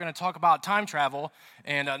going to talk about time travel,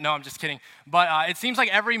 and no, I'm just kidding. But it seems like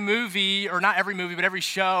every movie, or not every movie, but every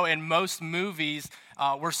show and most movies,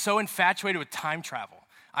 we're so infatuated with time travel.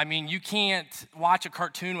 I mean, you can't watch a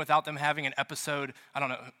cartoon without them having an episode. I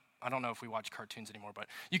don't know if we watch cartoons anymore, but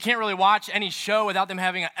you can't really watch any show without them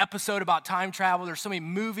having an episode about time travel. There's so many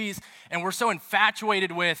movies, and we're so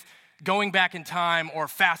infatuated with going back in time or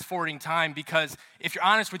fast forwarding time because if you're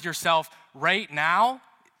honest with yourself, right now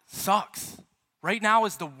sucks. Right now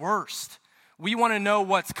is the worst. We want to know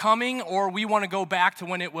what's coming, or we want to go back to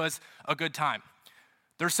when it was a good time.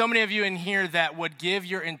 There's so many of you in here that would give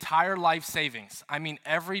your entire life savings, I mean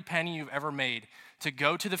every penny you've ever made, to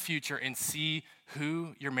go to the future and see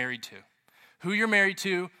who you're married to. Who you're married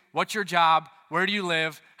to, what's your job, where do you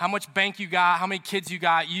live, how much bank you got, how many kids you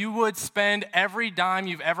got. You would spend every dime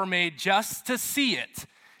you've ever made just to see it,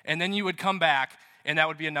 and then you would come back, and that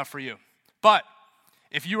would be enough for you. But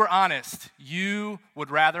if you were honest, you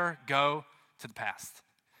would rather go to the past.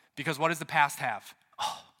 Because what does the past have?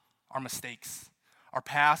 Oh, our mistakes. Our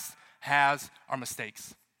past has our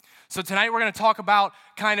mistakes. So tonight we're going to talk about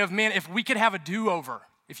if we could have a do-over.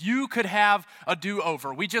 If you could have a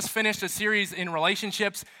do-over. We just finished a series in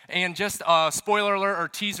relationships, and just a spoiler alert or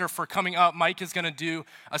teaser for coming up, Mike is going to do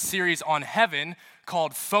a series on heaven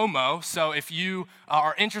called FOMO. So if you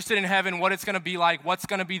are interested in heaven, what it's going to be like, what's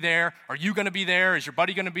going to be there, are you going to be there, is your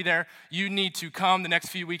buddy going to be there, you need to come the next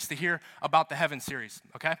few weeks to hear about the heaven series,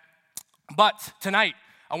 okay? But tonight,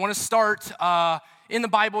 I want to start in the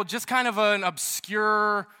Bible, just kind of an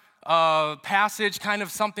obscure passage, kind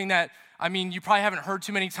of something that, you probably haven't heard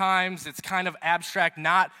too many times. It's kind of abstract,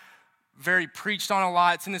 not very preached on a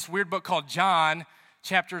lot. It's in this weird book called John,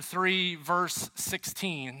 chapter 3, verse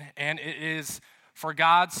 16, and it is, "For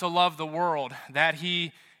God so loved the world that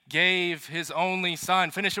he gave his only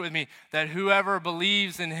son," finish it with me, "that whoever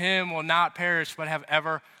believes in him will not perish but have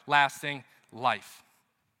everlasting life."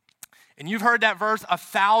 And you've heard that verse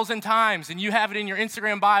 1,000 times, and you have it in your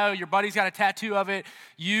Instagram bio. Your buddy's got a tattoo of it.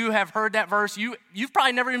 You have heard that verse. You've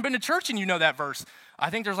probably never even been to church and you know that verse.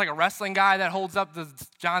 I think there's like a wrestling guy that holds up the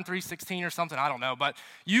John 3:16 or something. I don't know. But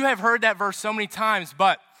you have heard that verse so many times.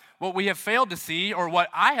 But what we have failed to see, or what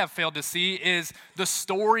I have failed to see, is the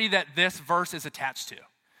story that this verse is attached to.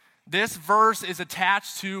 This verse is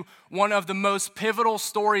attached to one of the most pivotal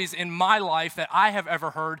stories in my life that I have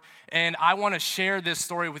ever heard, and I want to share this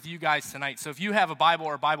story with you guys tonight. So if you have a Bible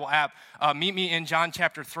or Bible app, meet me in John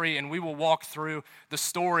chapter 3, and we will walk through the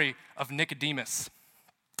story of Nicodemus.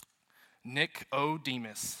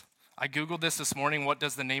 Nicodemus. I Googled this morning, what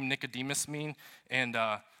does the name Nicodemus mean? And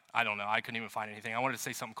I don't know, I couldn't even find anything. I wanted to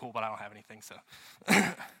say something cool, but I don't have anything, so.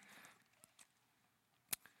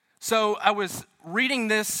 So I was reading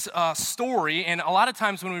this story, and a lot of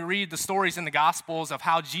times when we read the stories in the Gospels of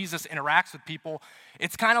how Jesus interacts with people,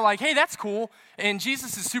 it's kind of like, hey, that's cool, and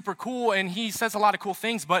Jesus is super cool, and he says a lot of cool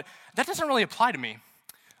things, but that doesn't really apply to me.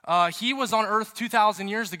 He was on earth 2,000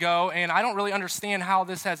 years ago, and I don't really understand how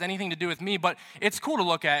this has anything to do with me, but it's cool to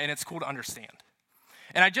look at, and it's cool to understand.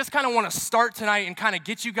 And I just kind of want to start tonight and kind of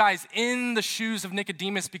get you guys in the shoes of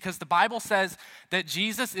Nicodemus, because the Bible says that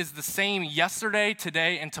Jesus is the same yesterday,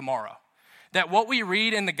 today, and tomorrow. That what we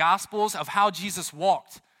read in the Gospels of how Jesus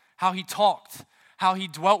walked, how he talked, how he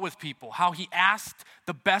dwelt with people, how he asked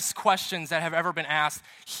the best questions that have ever been asked,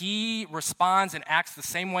 he responds and acts the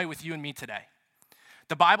same way with you and me today.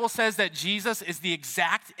 The Bible says that Jesus is the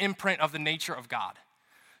exact imprint of the nature of God.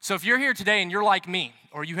 So if you're here today and you're like me,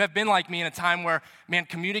 or you have been like me in a time where,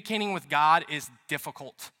 communicating with God is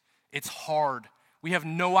difficult. It's hard. We have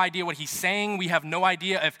no idea what he's saying. We have no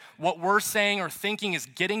idea if what we're saying or thinking is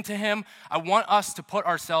getting to him. I want us to put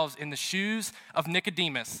ourselves in the shoes of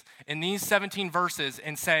Nicodemus in these 17 verses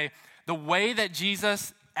and say, the way that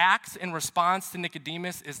Jesus acts and responds to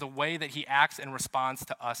Nicodemus is the way that he acts and responds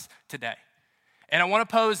to us today. And I want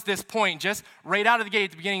to pose this point just right out of the gate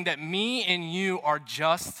at the beginning, that me and you are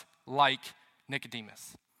just like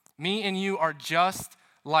Nicodemus. Me and you are just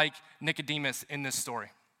like Nicodemus in this story.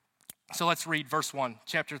 So let's read verse 1,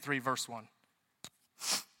 chapter 3, verse 1.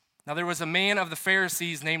 "Now there was a man of the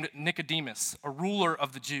Pharisees named Nicodemus, a ruler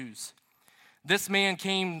of the Jews. This man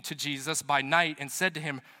came to Jesus by night and said to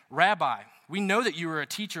him, 'Rabbi, we know that you are a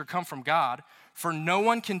teacher come from God, for no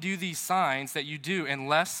one can do these signs that you do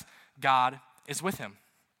unless God is with him.'"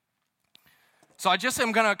 So I just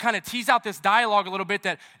am going to kind of tease out this dialogue a little bit,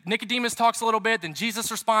 that Nicodemus talks a little bit, then Jesus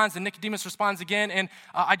responds, and Nicodemus responds again. And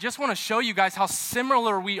I just want to show you guys how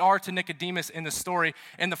similar we are to Nicodemus in this story.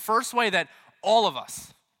 And the first way that all of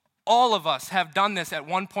us have done this at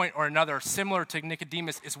one point or another, similar to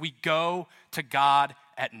Nicodemus, is we go to God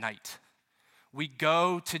at night. We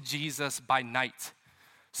go to Jesus by night.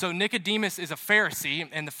 So Nicodemus is a Pharisee,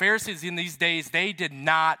 and the Pharisees in these days, they did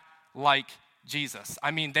not like Jesus.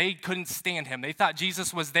 I mean, they couldn't stand him. They thought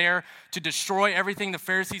Jesus was there to destroy everything the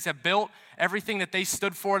Pharisees had built, everything that they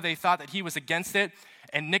stood for. They thought that he was against it.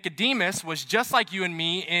 And Nicodemus was just like you and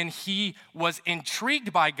me, and he was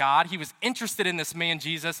intrigued by God. He was interested in this man,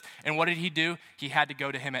 Jesus. And what did he do? He had to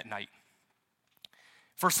go to him at night.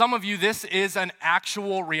 For some of you, this is an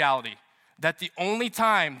actual reality, that the only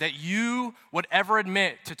time that you would ever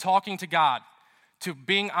admit to talking to God, to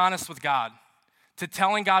being honest with God, to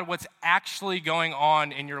telling God what's actually going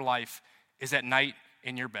on in your life is at night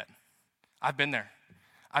in your bed. I've been there.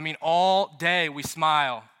 I mean, all day we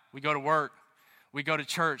smile, we go to work, we go to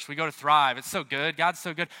church, we go to Thrive. It's so good. God's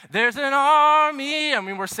so good. There's an army. I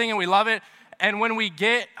mean, we're singing, we love it. And when we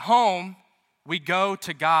get home, we go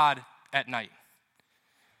to God at night.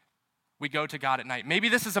 We go to God at night. Maybe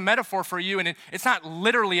this is a metaphor for you, and it's not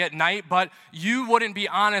literally at night, but you wouldn't be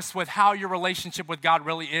honest with how your relationship with God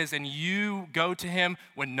really is, and you go to him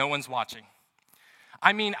when no one's watching.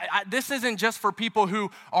 I mean, this isn't just for people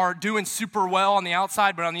who are doing super well on the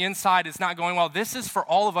outside, but on the inside it's not going well. This is for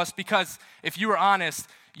all of us, because if you were honest,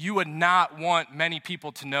 you would not want many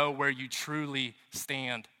people to know where you truly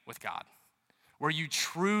stand with God, where you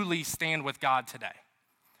truly stand with God today.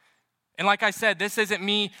 And like I said, this isn't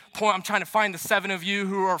me, I'm trying to find the 7 of you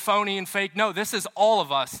who are phony and fake. No, this is all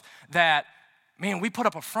of us that, man, we put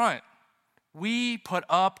up a front. We put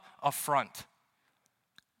up a front.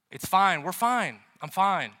 It's fine, we're fine. I'm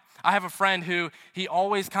fine. I have a friend who, he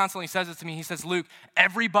always constantly says this to me. He says, Luke,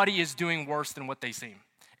 everybody is doing worse than what they seem.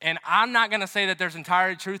 And I'm not gonna say that there's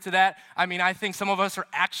entire truth to that. I mean, I think some of us are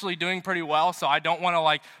actually doing pretty well, so I don't wanna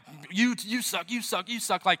like, you suck.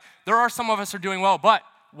 Like, there are some of us are doing well, but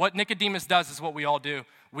what Nicodemus does is what we all do.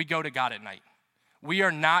 We go to God at night. We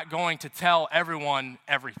are not going to tell everyone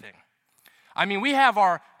everything. I mean, we have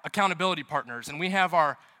our accountability partners and we have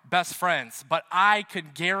our best friends, but I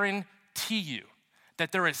could guarantee you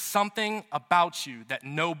that there is something about you that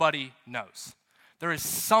nobody knows. There is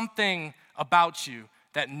something about you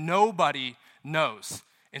that nobody knows.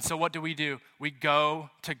 And so what do? We go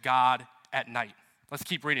to God at night. Let's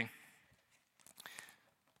keep reading.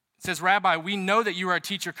 It says, Rabbi, we know that you are a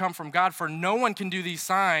teacher come from God, for no one can do these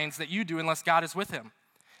signs that you do unless God is with him.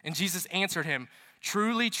 And Jesus answered him,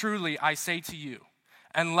 truly, truly, I say to you,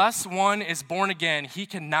 unless one is born again, he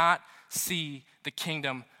cannot see the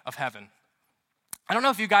kingdom of heaven. I don't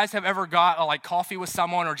know if you guys have ever got like coffee with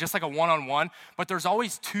someone or just like a one-on-one, but there's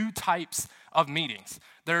always 2 types of meetings.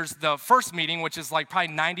 There's the first meeting, which is like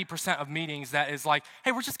probably 90% of meetings that is like,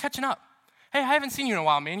 hey, we're just catching up. Hey, I haven't seen you in a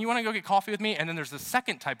while, man. You want to go get coffee with me? And then there's the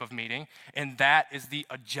second type of meeting, and that is the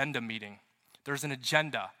agenda meeting. There's an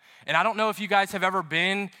agenda. And I don't know if you guys have ever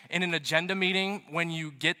been in an agenda meeting when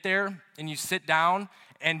you get there and you sit down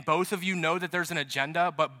and both of you know that there's an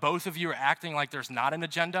agenda, but both of you are acting like there's not an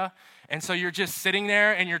agenda. And so you're just sitting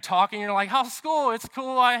there and you're talking, you're like, how's school? It's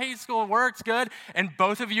cool, I hate school, work's good. And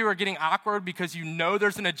both of you are getting awkward because you know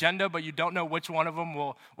there's an agenda, but you don't know which one of them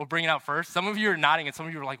will bring it out first. Some of you are nodding and some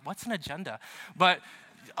of you are like, what's an agenda? But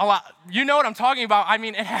a lot, you know what I'm talking about. I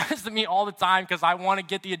mean, it happens to me all the time because I want to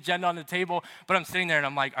get the agenda on the table, but I'm sitting there and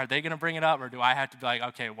I'm like, are they going to bring it up or do I have to be like,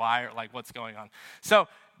 okay, why? Or like, what's going on? So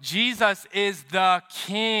Jesus is the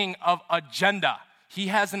king of agenda. He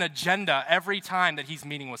has an agenda every time that he's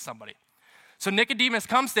meeting with somebody. So Nicodemus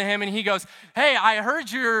comes to him and he goes, hey, I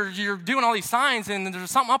heard you're doing all these signs and there's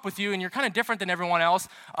something up with you and you're kind of different than everyone else.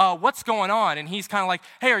 What's going on? And he's kind of like,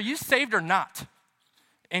 hey, are you saved or not?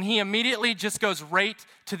 And he immediately just goes right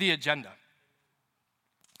to the agenda.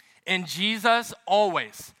 And Jesus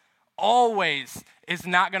always is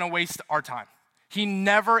not going to waste our time. He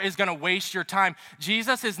never is going to waste your time.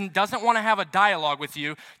 Jesus doesn't want to have a dialogue with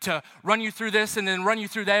you to run you through this and then run you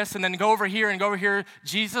through this and then go over here and go over here.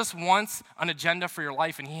 Jesus wants an agenda for your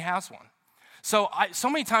life, and he has one. So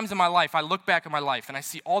many times in my life, I look back at my life, and I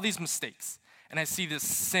see all these mistakes, and I see this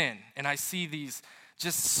sin, and I see these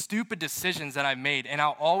just stupid decisions that I've made, and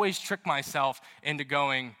I'll always trick myself into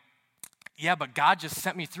going, yeah, but God just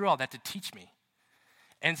sent me through all that to teach me.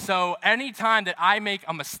 And so anytime that I make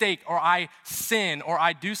a mistake or I sin or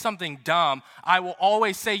I do something dumb, I will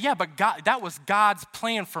always say, yeah, but God, that was God's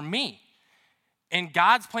plan for me. And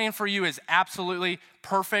God's plan for you is absolutely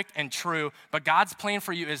perfect and true, but God's plan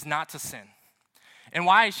for you is not to sin. And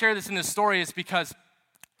why I share this in this story is because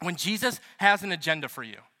when Jesus has an agenda for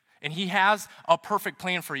you, and he has a perfect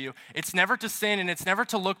plan for you, it's never to sin and it's never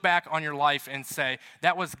to look back on your life and say,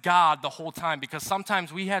 that was God the whole time, because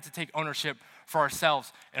sometimes we have to take ownership for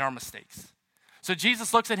ourselves and our mistakes. So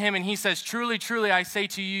Jesus looks at him and he says, truly, truly, I say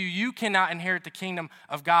to you, you cannot inherit the kingdom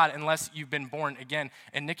of God unless you've been born again.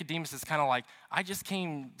 And Nicodemus is kind of like, I just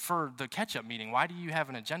came for the catch-up meeting. Why do you have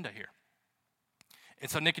an agenda here? And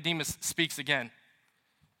so Nicodemus speaks again.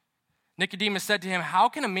 Nicodemus said to him, how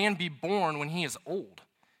can a man be born when he is old?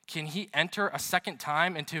 Can he enter a second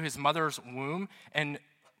time into his mother's womb and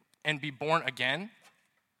be born again?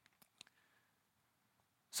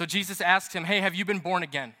 So Jesus asked him, hey, have you been born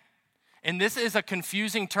again? And this is a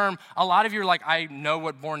confusing term. A lot of you are like, I know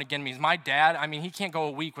what born again means. My dad, he can't go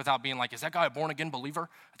a week without being like, is that guy a born again believer?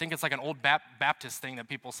 I think it's like an old Baptist thing that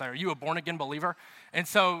people say, are you a born again believer? And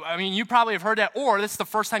so, you probably have heard that, or this is the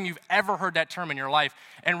first time you've ever heard that term in your life.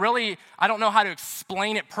 And really, I don't know how to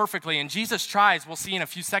explain it perfectly. And Jesus tries, we'll see in a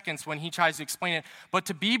few seconds when he tries to explain it. But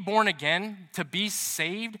to be born again, to be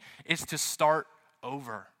saved, is to start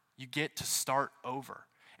over. You get to start over.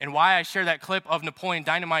 And why I share that clip of Napoleon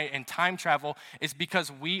Dynamite and time travel is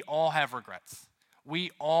because we all have regrets. We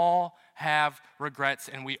all have regrets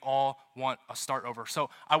and we all want a start over. So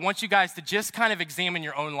I want you guys to just kind of examine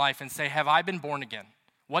your own life and say, have I been born again?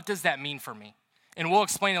 What does that mean for me? And we'll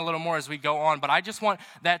explain a little more as we go on, but I just want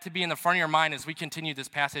that to be in the front of your mind as we continue this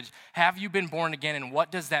passage. Have you been born again, and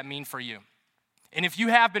what does that mean for you? And if you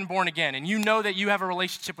have been born again and you know that you have a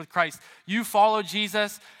relationship with Christ, you follow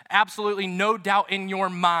Jesus, absolutely no doubt in your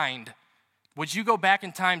mind, would you go back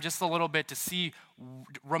in time just a little bit to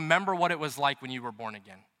remember what it was like when you were born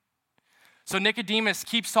again? So Nicodemus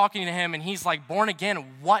keeps talking to him and he's like, born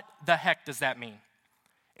again, what the heck does that mean?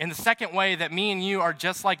 And the second way that me and you are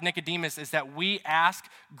just like Nicodemus is that we ask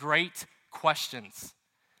great questions.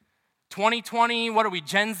 2020, what are we,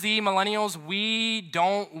 Gen Z, millennials? We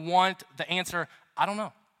don't want the answer, I don't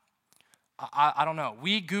know. I don't know.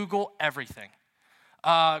 We Google everything.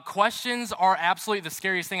 Questions are absolutely the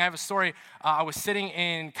scariest thing. I have a story. I was sitting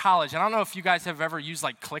in college, and I don't know if you guys have ever used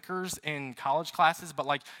like clickers in college classes, but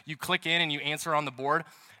like you click in and you answer on the board,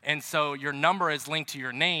 and so your number is linked to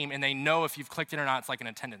your name, and they know if you've clicked in or not. It's like an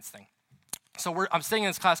attendance thing. So I'm sitting in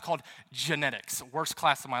this class called genetics, worst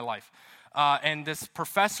class of my life. And this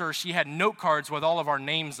professor, she had note cards with all of our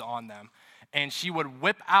names on them. And she would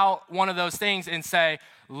whip out one of those things and say,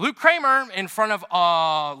 Luke Kramer, in front of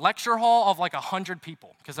a lecture hall of like 100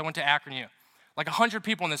 people, because I went to Akron U. Like 100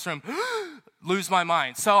 people in this room, lose my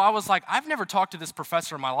mind. So I was like, I've never talked to this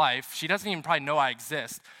professor in my life. She doesn't even probably know I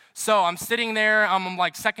exist. So I'm sitting there, I'm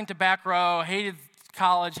like second to back row, hated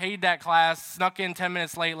college, hated that class, snuck in 10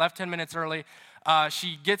 minutes late, left 10 minutes early.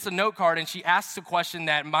 She gets a note card and she asks a question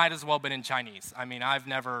that might as well have been in Chinese. I've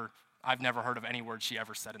never heard of any word she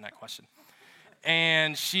ever said in that question.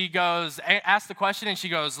 And she asks the question and she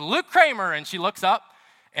goes, Luke Kramer, and she looks up,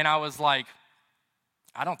 and I was like,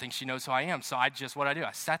 I don't think she knows who I am. So what I do,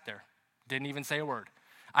 I sat there, didn't even say a word.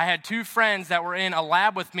 I had two friends that were in a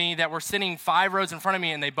lab with me that were sitting 5 rows in front of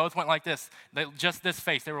me, and they both went like this, just this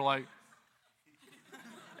face. They were like,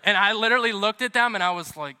 and I literally looked at them and I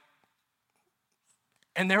was like,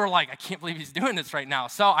 and they were like, I can't believe he's doing this right now.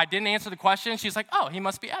 So I didn't answer the question. She's like, oh, he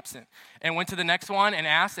must be absent. And went to the next one and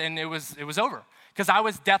asked, and it was over. Because I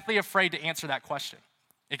was deathly afraid to answer that question.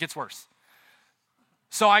 It gets worse.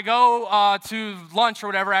 So I go to lunch or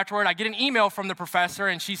whatever afterward. I get an email from the professor,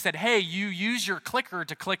 and she said, hey, you use your clicker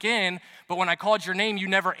to click in, but when I called your name, you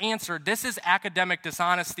never answered. This is academic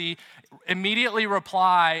dishonesty. Immediately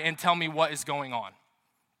reply and tell me what is going on.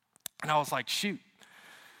 And I was like, shoot.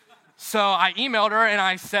 So I emailed her and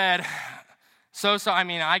I said,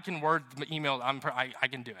 I can word the email, I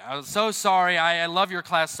can do it. I was so sorry, I love your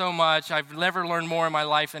class so much. I've never learned more in my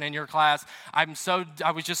life than in your class. I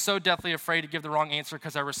was just so deathly afraid to give the wrong answer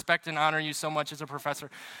because I respect and honor you so much as a professor.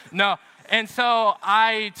 No, and so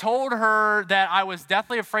I told her that I was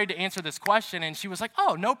deathly afraid to answer this question, and she was like,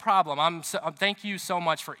 oh, no problem. Thank you so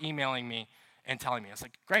much for emailing me and telling me. I was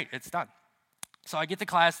like, great, it's done. So I get to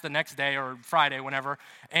class the next day or Friday, whenever,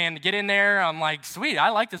 and get in there. I'm like, sweet, I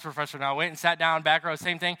like this professor now. I went and sat down, back row,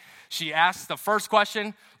 same thing. She asked the first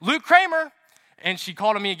question, Luke Kramer, and she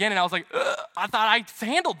called on me again, and I was like, I thought I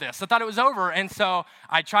handled this. I thought it was over, and so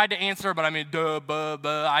I tried to answer, but I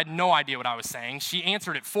had no idea what I was saying. She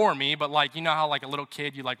answered it for me, but like, you know how like a little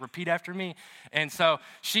kid, you like repeat after me? And so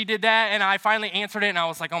she did that, and I finally answered it, and I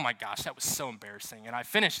was like, oh my gosh, that was so embarrassing. And I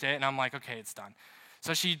finished it, and I'm like, okay, it's done.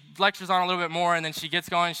 So she lectures on a little bit more, and then she gets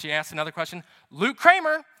going. She asks another question, Luke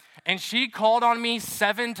Kramer, and she called on me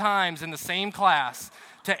 7 times in the same class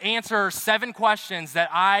to answer 7 questions that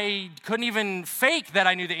I couldn't even fake that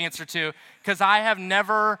I knew the answer to because I have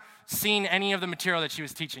never seen any of the material that she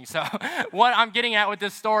was teaching. So what I'm getting at with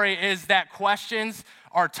this story is that questions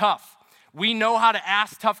are tough. We know how to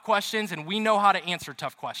ask tough questions, and we know how to answer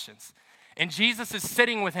tough questions. And Jesus is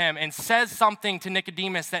sitting with him and says something to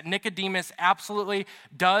Nicodemus that Nicodemus absolutely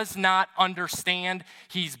does not understand.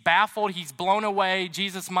 He's baffled, he's blown away.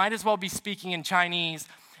 Jesus might as well be speaking in Chinese.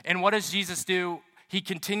 And what does Jesus do? He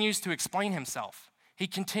continues to explain himself. He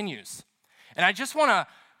continues. And I just want to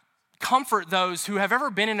comfort those who have ever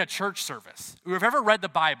been in a church service, who have ever read the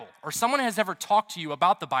Bible, or someone has ever talked to you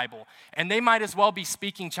about the Bible, and they might as well be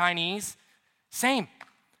speaking Chinese. Same.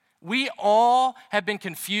 We all have been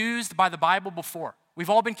confused by the Bible before. We've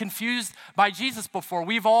all been confused by Jesus before.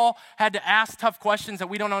 We've all had to ask tough questions that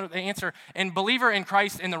we don't know the answer. And believer in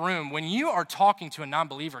Christ in the room, when you are talking to a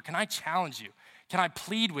non-believer, can I challenge you? Can I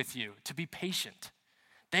plead with you to be patient?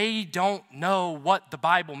 They don't know what the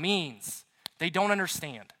Bible means. They don't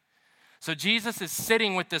understand. So Jesus is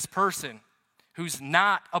sitting with this person who's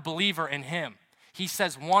not a believer in him. He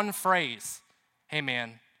says one phrase, hey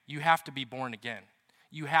man, you have to be born again.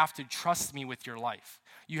 You have to trust me with your life.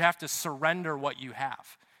 You have to surrender what you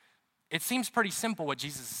have. It seems pretty simple what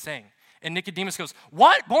Jesus is saying. And Nicodemus goes,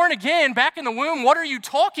 what? Born again? Back in the womb? What are you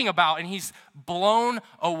talking about? And he's blown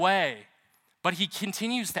away. But he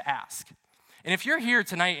continues to ask. And if you're here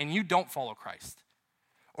tonight and you don't follow Christ,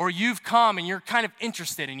 or you've come and you're kind of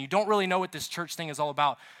interested and you don't really know what this church thing is all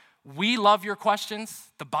about, we love your questions.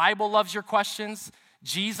 The Bible loves your questions.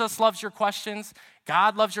 Jesus loves your questions.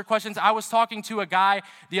 God loves your questions. I was talking to a guy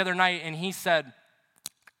the other night, and he said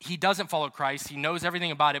he doesn't follow Christ. He knows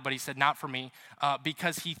everything about it, but he said, not for me,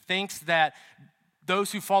 because he thinks that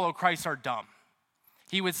those who follow Christ are dumb.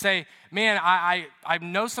 He would say, man, I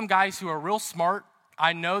know some guys who are real smart.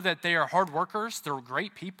 I know that they are hard workers. They're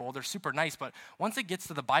great people. They're super nice. But once it gets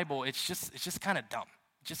to the Bible, it's just kind of dumb.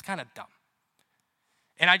 Just kind of dumb.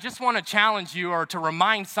 And I just want to challenge you, or to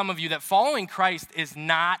remind some of you, that following Christ is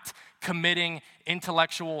not committing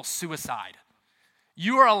intellectual suicide.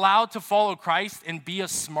 You are allowed to follow Christ and be a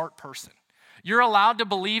smart person. You're allowed to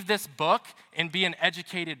believe this book and be an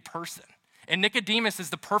educated person. And Nicodemus is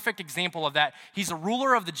the perfect example of that. He's a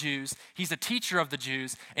ruler of the Jews, he's a teacher of the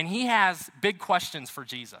Jews, and he has big questions for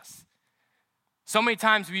Jesus. So many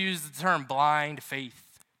times we use the term blind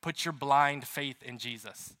faith. Put your blind faith in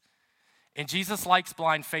Jesus. And Jesus likes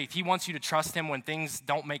blind faith. He wants you to trust him when things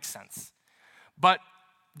don't make sense. But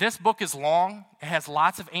this book is long. It has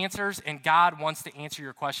lots of answers, and God wants to answer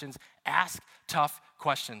your questions. Ask tough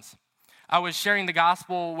questions. I was sharing the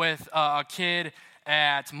gospel with a kid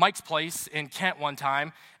at Mike's Place in Kent one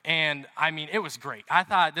time, and I mean, it was great. I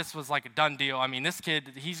thought this was like a done deal. I mean, this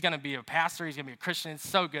kid, he's going to be a pastor. He's going to be a Christian. It's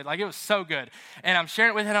so good. Like, it was so good. And I'm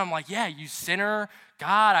sharing it with him. I'm like, yeah, you sinner.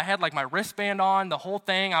 God, I had like my wristband on, the whole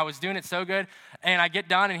thing. I was doing it so good. And I get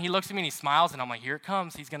done, and he looks at me, and he smiles, and I'm like, here it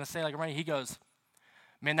comes. He's going to say, like, right. He goes,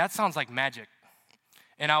 man, that sounds like magic.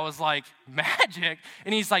 And I was like, magic?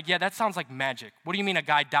 And he's like, yeah, that sounds like magic. What do you mean a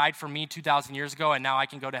guy died for me 2,000 years ago, and now I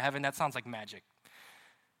can go to heaven? That sounds like magic.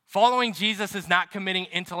 Following Jesus is not committing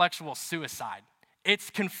intellectual suicide. It's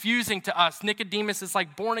confusing to us. Nicodemus is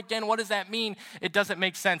like, born again, what does that mean? It doesn't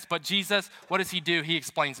make sense. But Jesus, what does he do? He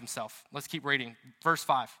explains himself. Let's keep reading. Verse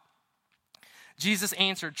 5. Jesus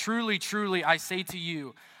answered, truly, truly, I say to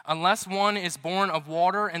you, unless one is born of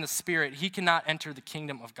water and the Spirit, he cannot enter the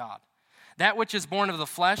kingdom of God. That which is born of the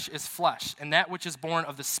flesh is flesh, and that which is born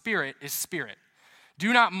of the Spirit is spirit.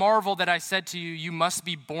 Do not marvel that I said to you, you must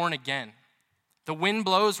be born again. The wind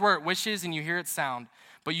blows where it wishes, and you hear its sound,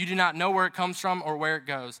 but you do not know where it comes from or where it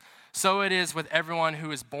goes. So it is with everyone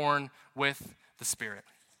who is born with the Spirit.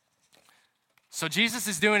 So Jesus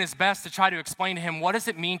is doing his best to try to explain to him, what does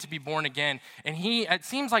it mean to be born again? And it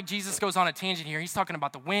seems like Jesus goes on a tangent here. He's talking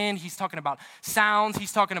about the wind. He's talking about sounds.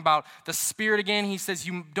 He's talking about the Spirit again. He says,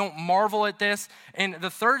 you don't marvel at this. And the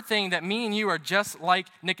third thing that me and you are just like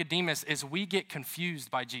Nicodemus is we get confused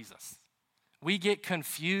by Jesus. We get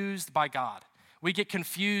confused by God. We get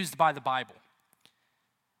confused by the Bible.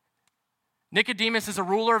 Nicodemus is a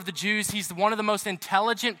ruler of the Jews. He's one of the most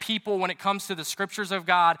intelligent people when it comes to the scriptures of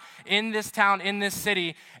God in this town, in this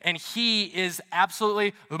city, and he is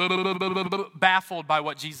absolutely baffled by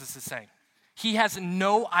what Jesus is saying. He has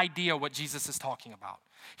no idea what Jesus is talking about.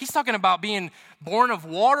 He's talking about being born of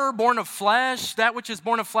water, born of flesh. That which is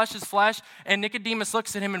born of flesh is flesh. And Nicodemus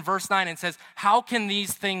looks at him in verse 9 and says, how can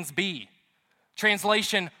these things be?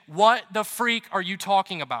 Translation, what the freak are you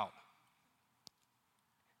talking about?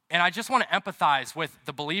 And I just want to empathize with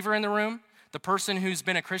the believer in the room, the person who's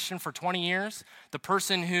been a Christian for 20 years, the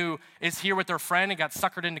person who is here with their friend and got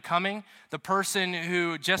suckered into coming, the person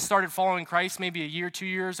who just started following Christ maybe a year, 2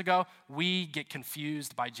 years ago. We get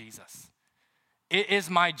confused by Jesus. It is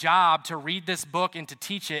my job to read this book and to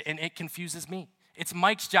teach it, and it confuses me. It's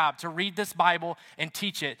Mike's job to read this Bible and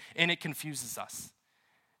teach it, and it confuses us.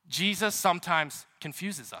 Jesus sometimes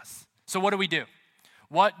confuses us. So what do we do?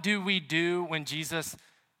 What do we do when Jesus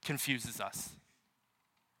confuses us?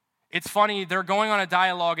 It's funny, they're going on a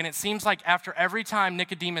dialogue, and it seems like after every time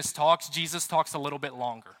Nicodemus talks, Jesus talks a little bit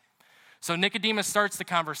longer. So Nicodemus starts the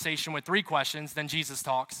conversation with 3 questions, then Jesus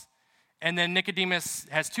talks. And then Nicodemus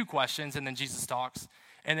has 2 questions, and then Jesus talks.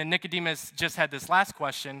 And then Nicodemus just had this last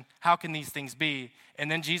question, how can these things be?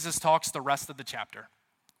 And then Jesus talks the rest of the chapter.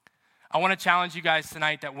 I want to challenge you guys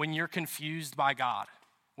tonight that when you're confused by God,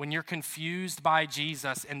 when you're confused by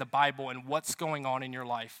Jesus and the Bible and what's going on in your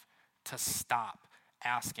life, to stop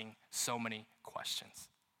asking so many questions.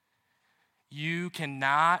 You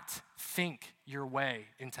cannot think your way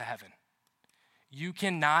into heaven. You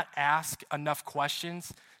cannot ask enough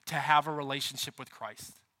questions to have a relationship with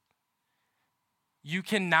Christ. You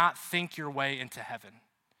cannot think your way into heaven.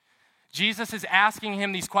 Jesus is asking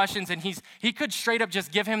him these questions, and he could straight up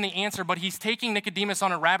just give him the answer, but he's taking Nicodemus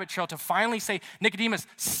on a rabbit trail to finally say, Nicodemus,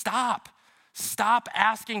 stop. Stop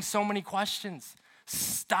asking so many questions.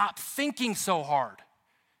 Stop thinking so hard.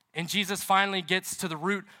 And Jesus finally gets to the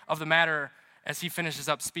root of the matter as he finishes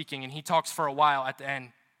up speaking, and he talks for a while at the end.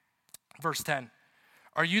 Verse 10,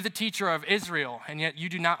 are you the teacher of Israel, and yet you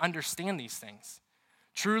do not understand these things?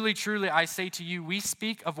 Truly, truly, I say to you, we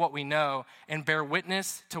speak of what we know and bear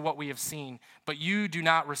witness to what we have seen, but you do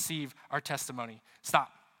not receive our testimony.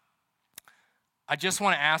 Stop. I just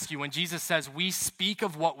want to ask you, when Jesus says we speak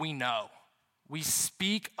of what we know, we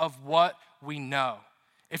speak of what we know.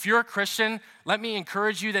 If you're a Christian, let me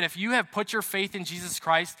encourage you that if you have put your faith in Jesus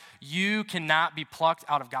Christ, you cannot be plucked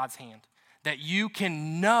out of God's hand, that you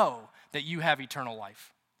can know that you have eternal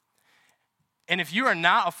life. And if you are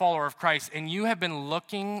not a follower of Christ and you have been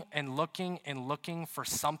looking and looking and looking for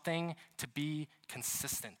something to be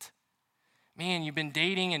consistent, man, you've been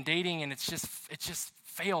dating and it just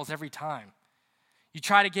fails every time. You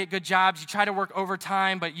try to get good jobs, you try to work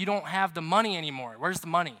overtime, but you don't have the money anymore. Where's the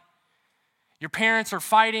money? Your parents are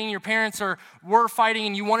fighting, were fighting,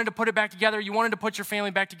 and you wanted to put it back together, you wanted to put your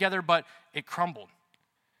family back together, but it crumbled.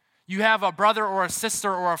 You have a brother or a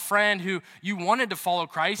sister or a friend who you wanted to follow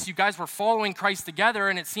Christ. You guys were following Christ together,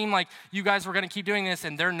 and it seemed like you guys were going to keep doing this,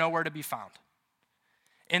 and they're nowhere to be found.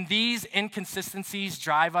 And these inconsistencies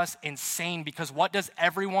drive us insane, because what does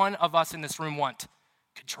every one of us in this room want?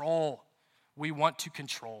 Control. We want to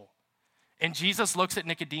control. And Jesus looks at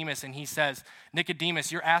Nicodemus and he says,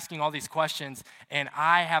 Nicodemus, you're asking all these questions, and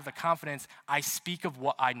I have the confidence, I speak of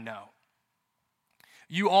what I know.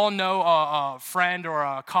 You all know a friend or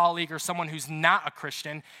a colleague or someone who's not a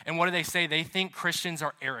Christian, and what do they say? They think Christians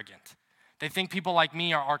are arrogant. They think people like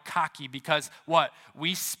me are cocky because what?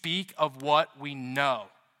 We speak of what we know.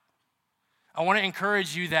 I want to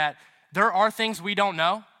encourage you that there are things we don't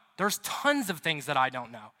know. There's tons of things that I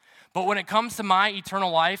don't know. But when it comes to my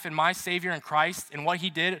eternal life and my Savior in Christ and what he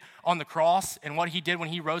did on the cross and what he did when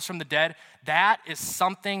he rose from the dead, that is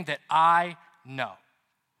something that I know.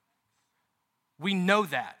 We know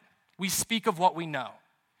that. We speak of what we know.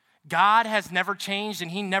 God has never changed, and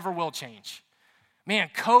he never will change. Man,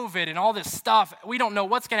 COVID and all this stuff, we don't know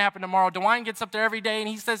what's going to happen tomorrow. DeWine gets up there every day and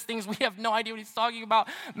he says things we have no idea what he's talking about.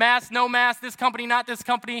 Mask, no mask, this company, not this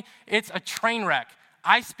company. It's a train wreck.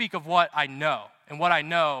 I speak of what I know, and what I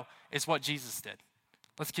know is what Jesus did.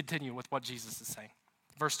 Let's continue with what Jesus is saying.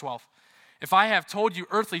 Verse 12. If I have told you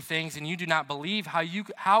earthly things and you do not believe,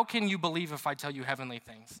 how can you believe if I tell you heavenly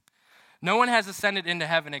things? No one has ascended into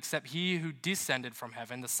heaven except he who descended from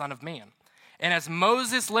heaven, the Son of Man. And as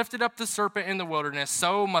Moses lifted up the serpent in the wilderness,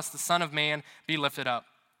 so must the Son of Man be lifted up,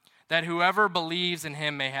 that whoever believes in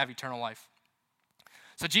him may have eternal life.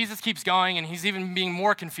 So Jesus keeps going, and he's even being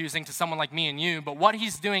more confusing to someone like me and you. But what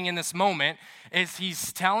he's doing in this moment is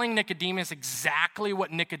he's telling Nicodemus exactly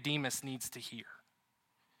what Nicodemus needs to hear.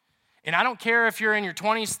 And I don't care if you're in your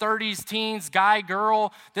 20s, 30s, teens, guy,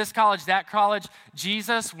 girl, this college, that college.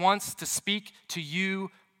 Jesus wants to speak to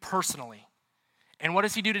you personally. And what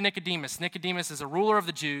does he do to Nicodemus? Nicodemus is a ruler of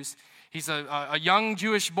the Jews. He's a young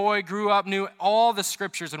Jewish boy, grew up, knew all the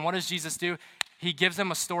scriptures. And what does Jesus do? He gives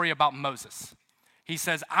him a story about Moses. He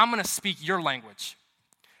says, I'm going to speak your language.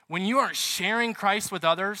 When you are sharing Christ with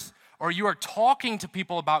others, or you are talking to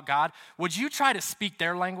people about God, would you try to speak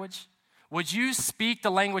their language? Would you speak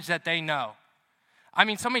the language that they know? I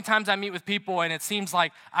mean, so many times I meet with people and it seems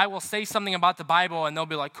like I will say something about the Bible and they'll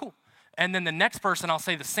be like, cool. And then the next person I'll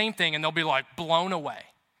say the same thing and they'll be like blown away.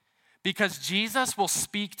 Because Jesus will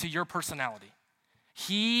speak to your personality.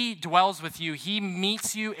 He dwells with you. He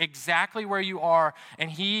meets you exactly where you are, and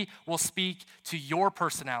he will speak to your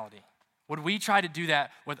personality. Would we try to do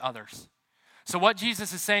that with others? So what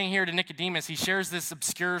Jesus is saying here to Nicodemus, he shares this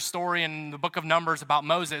obscure story in the book of Numbers about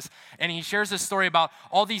Moses, and he shares this story about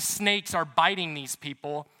all these snakes are biting these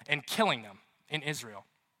people and killing them in Israel.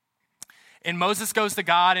 And Moses goes to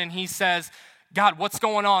God and he says, God, what's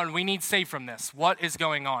going on? We need saved from this. What is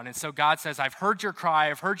going on? And so God says, I've heard your cry,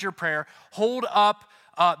 I've heard your prayer. Hold up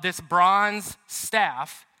this bronze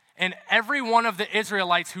staff, and every one of the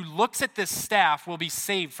Israelites who looks at this staff will be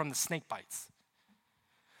saved from the snake bites.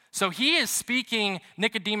 So he is speaking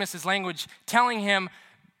Nicodemus' language, telling him,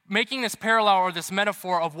 making this parallel or this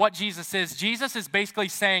metaphor of what Jesus is. Jesus is basically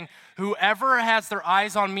saying, whoever has their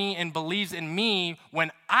eyes on me and believes in me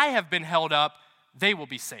when I have been held up, they will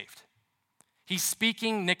be saved. He's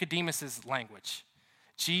speaking Nicodemus' language.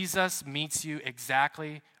 Jesus meets you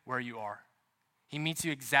exactly where you are. He meets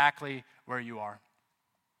you exactly where you are.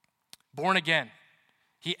 Born again.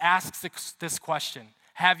 He asks this question,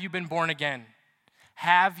 have you been born again?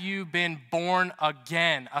 Have you been born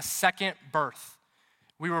again? A second birth.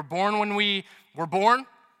 We were born when we were born.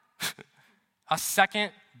 A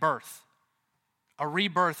second birth. A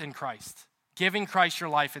rebirth in Christ. Giving Christ your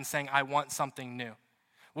life and saying, I want something new.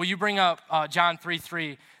 Will you bring up John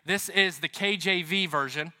 3:3? This is the KJV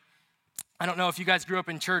version. I don't know if you guys grew up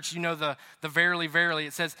in church, you know the verily, verily.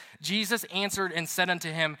 It says, Jesus answered and said unto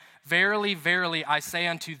him, verily, verily, I say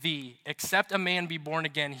unto thee, except a man be born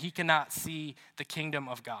again, he cannot see the kingdom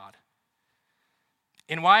of God.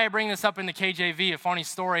 And why I bring this up in the KJV, a funny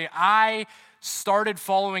story, I started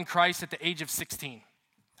following Christ at the age of 16.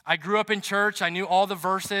 I grew up in church. I knew all the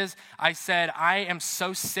verses. I said, I am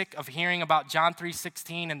so sick of hearing about John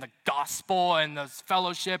 3:16 and the gospel and the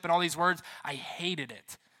fellowship and all these words. I hated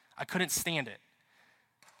it. I couldn't stand it.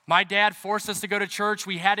 My dad forced us to go to church.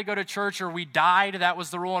 We had to go to church or we died. That was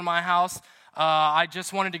the rule in my house. I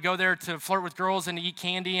just wanted to go there to flirt with girls and to eat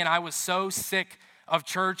candy, and I was so sick of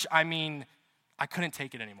church. I couldn't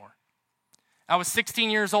take it anymore. I was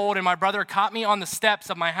 16 years old, and my brother caught me on the steps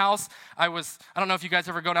of my house. I don't know if you guys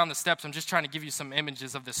ever go down the steps. I'm just trying to give you some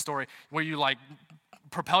images of this story where you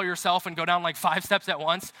propel yourself and go down 5 steps at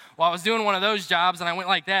once. Well, I was doing one of those jobs, and I went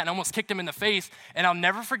like that and almost kicked him in the face, and I'll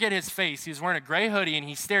never forget his face. He was wearing a gray hoodie, and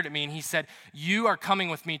he stared at me, and he said, you are coming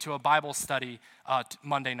with me to a Bible study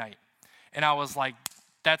Monday night. And I was like,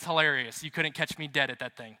 that's hilarious. You couldn't catch me dead at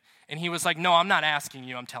that thing. And he was like, no, I'm not asking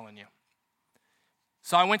you, I'm telling you.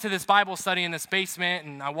 So I went to this Bible study in this basement,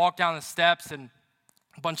 and I walked down the steps, and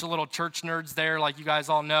a bunch of little church nerds there, like you guys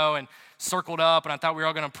all know, and circled up, and I thought we were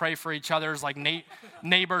all going to pray for each other's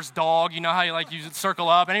neighbor's dog. You know how you circle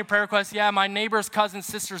up? Any prayer requests? Yeah, my neighbor's cousin's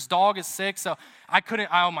sister's dog is sick, so I couldn't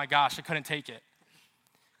take it.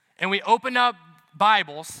 And we opened up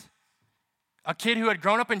Bibles. A kid who had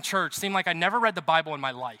grown up in church, seemed like I never read the Bible in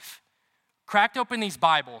my life, cracked open these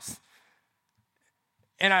Bibles,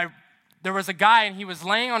 and there was a guy, and he was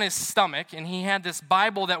laying on his stomach, and he had this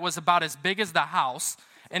Bible that was about as big as the house,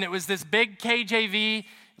 and it was this big KJV,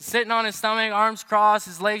 sitting on his stomach, arms crossed,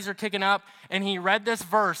 his legs are kicking up, and he read this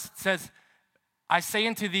verse. It says, I say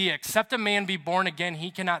unto thee, except a man be born again,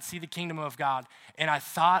 he cannot see the kingdom of God. And I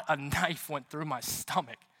thought a knife went through my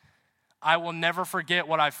stomach. I will never forget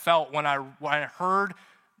what I felt when I heard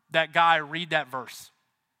that guy read that verse.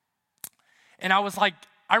 And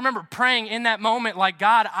I remember praying in that moment,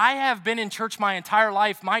 God, I have been in church my entire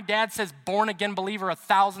life. My dad says born again believer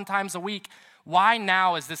 1,000 times a week. Why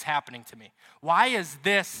now is this happening to me? Why is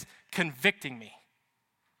this convicting me?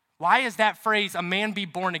 Why is that phrase, a man be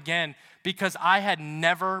born again? Because I had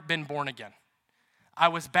never been born again. I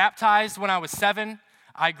was baptized when I was 7.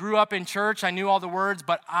 I grew up in church. I knew all the words,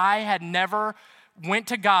 but I had never went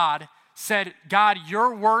to God, said, God,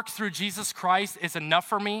 your work through Jesus Christ is enough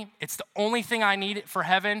for me. It's the only thing I need for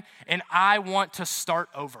heaven, and I want to start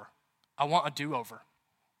over. I want a do-over.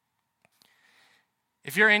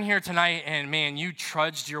 If you're in here tonight and, man, you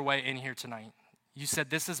trudged your way in here tonight, you said,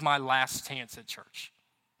 this is my last chance at church.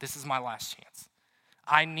 This is my last chance.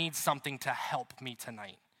 I need something to help me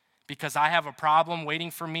tonight because I have a problem waiting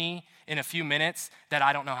for me in a few minutes that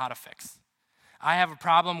I don't know how to fix. I have a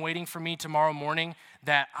problem waiting for me tomorrow morning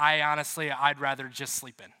that I'd rather just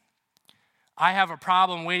sleep in. I have a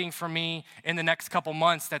problem waiting for me in the next couple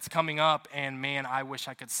months that's coming up, and man, I wish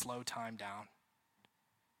I could slow time down.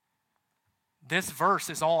 This verse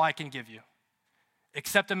is all I can give you.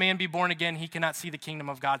 Except a man be born again, he cannot see the kingdom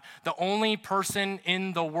of God. The only person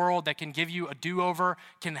in the world that can give you a do-over,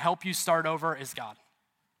 can help you start over, is God.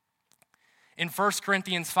 In 1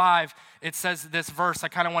 Corinthians 5, it says this verse. I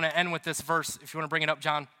kind of want to end with this verse, if you want to bring it up,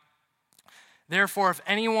 John. Therefore, if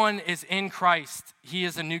anyone is in Christ, he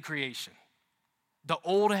is a new creation. The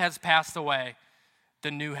old has passed away,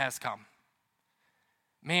 the new has come.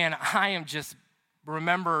 man, I am just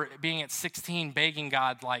remember being at 16 begging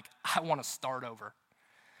God, like, I want to start over.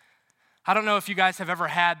 I don't know if you guys have ever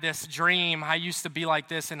had this dream. I used to be like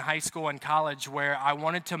this in high school and college where I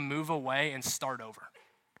wanted to move away and start over.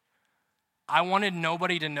 I wanted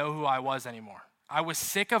nobody to know who I was anymore. I was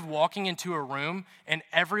sick of walking into a room and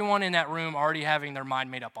everyone in that room already having their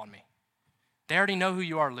mind made up on me. They already know who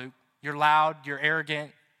you are, Luke. You're loud, you're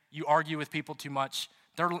arrogant, you argue with people too much.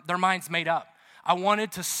 Their mind's made up. I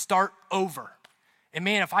wanted to start over. And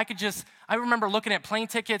man, if I could just, I remember looking at plane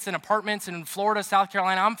tickets and apartments in Florida, South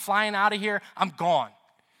Carolina. I'm flying out of here, I'm gone.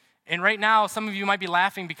 And right now, some of you might be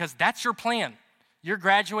laughing because that's your plan. You're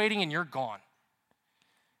graduating and you're gone.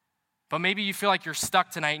 But maybe you feel like you're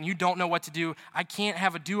stuck tonight and you don't know what to do. I can't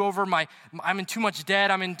have a do-over. I'm in too much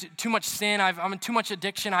debt. I'm in too much sin. I'm in too much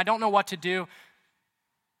addiction. I don't know what to do.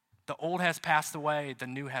 The old has passed away. The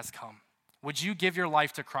new has come. Would you give your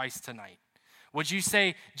life to Christ tonight? Would you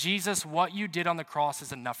say, Jesus, what you did on the cross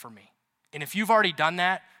is enough for me? And if you've already done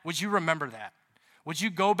that, would you remember that? Would you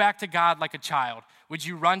go back to God like a child? Would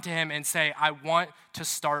you run to him and say, I want to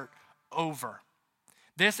start over?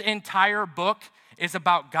 This entire book is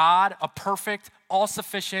about God, a perfect,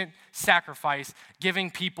 all-sufficient sacrifice, giving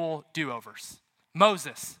people do-overs.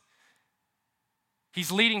 Moses,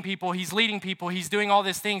 he's leading people, he's doing all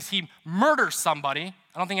these things. He murders somebody.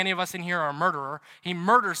 I don't think any of us in here are a murderer. He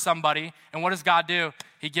murders somebody, and what does God do?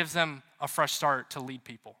 He gives them a fresh start to lead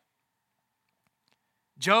people.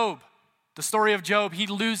 Job, the story of Job, he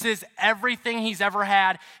loses everything he's ever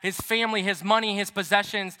had, his family, his money, his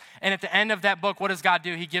possessions, and at the end of that book, what does God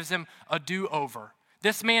do? He gives him a do-over.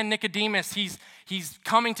 This man, Nicodemus, he's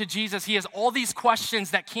coming to Jesus. He has all these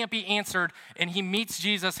questions that can't be answered, and he meets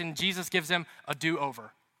Jesus, and Jesus gives him a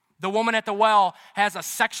do-over. The woman at the well has a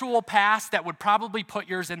sexual past that would probably put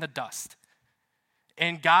yours in the dust.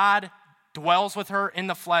 And God dwells with her in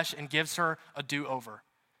the flesh and gives her a do-over.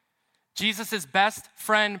 Jesus' best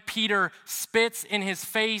friend, Peter, spits in his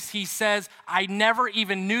face. He says, I never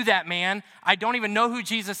even knew that man. I don't even know who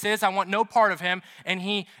Jesus is. I want no part of him. And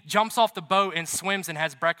he jumps off the boat and swims and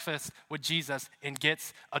has breakfast with Jesus and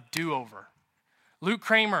gets a do-over. Luke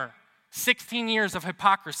Kramer, 16 years of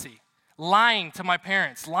hypocrisy, lying to my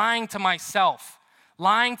parents, lying to myself,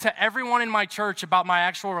 lying to everyone in my church about my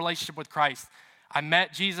actual relationship with Christ. I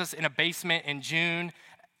met Jesus in a basement in June,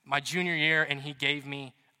 my junior year, and he gave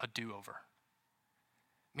me a do-over.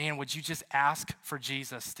 Man, would you just ask for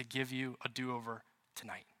Jesus to give you a do-over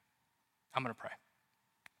tonight? I'm going to pray.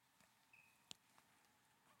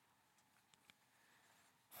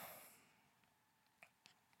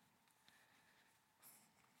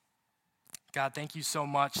 God, thank you so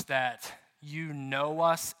much that you know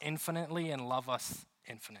us infinitely and love us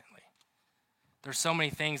infinitely. There's so many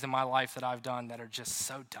things in my life that I've done that are just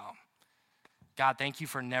so dumb. God, thank you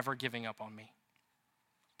for never giving up on me.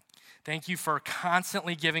 Thank you for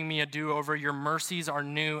constantly giving me a do-over. Your mercies are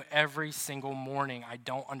new every single morning. I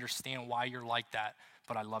don't understand why you're like that,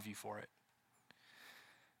 but I love you for it.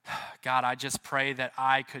 God, I just pray that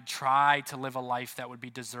I could try to live a life that would be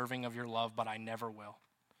deserving of your love, but I never will.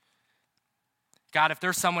 God, if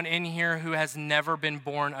there's someone in here who has never been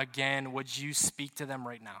born again, would you speak to them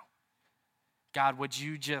right now? God, would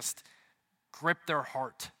you just grip their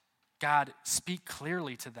heart? God, speak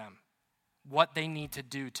clearly to them what they need to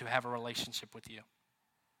do to have a relationship with you.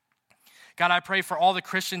 God, I pray for all the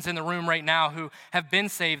Christians in the room right now who have been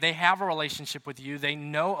saved. They have a relationship with you. They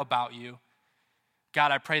know about you.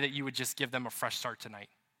 God, I pray that you would just give them a fresh start tonight.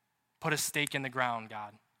 Put a stake in the ground,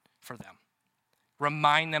 God, for them.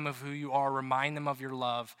 Remind them of who you are. Remind them of your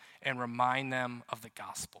love. And remind them of the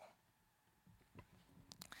gospel.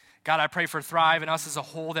 God, I pray for Thrive and us as a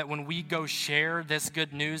whole that when we go share this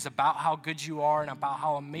good news about how good you are and about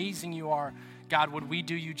how amazing you are, God, would we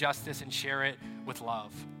do you justice and share it with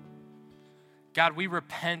love? God, we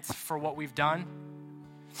repent for what we've done,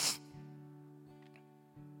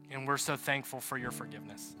 and we're so thankful for your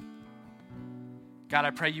forgiveness. God,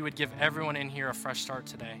 I pray you would give everyone in here a fresh start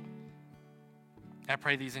today. I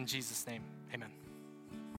pray these in Jesus' name. Amen.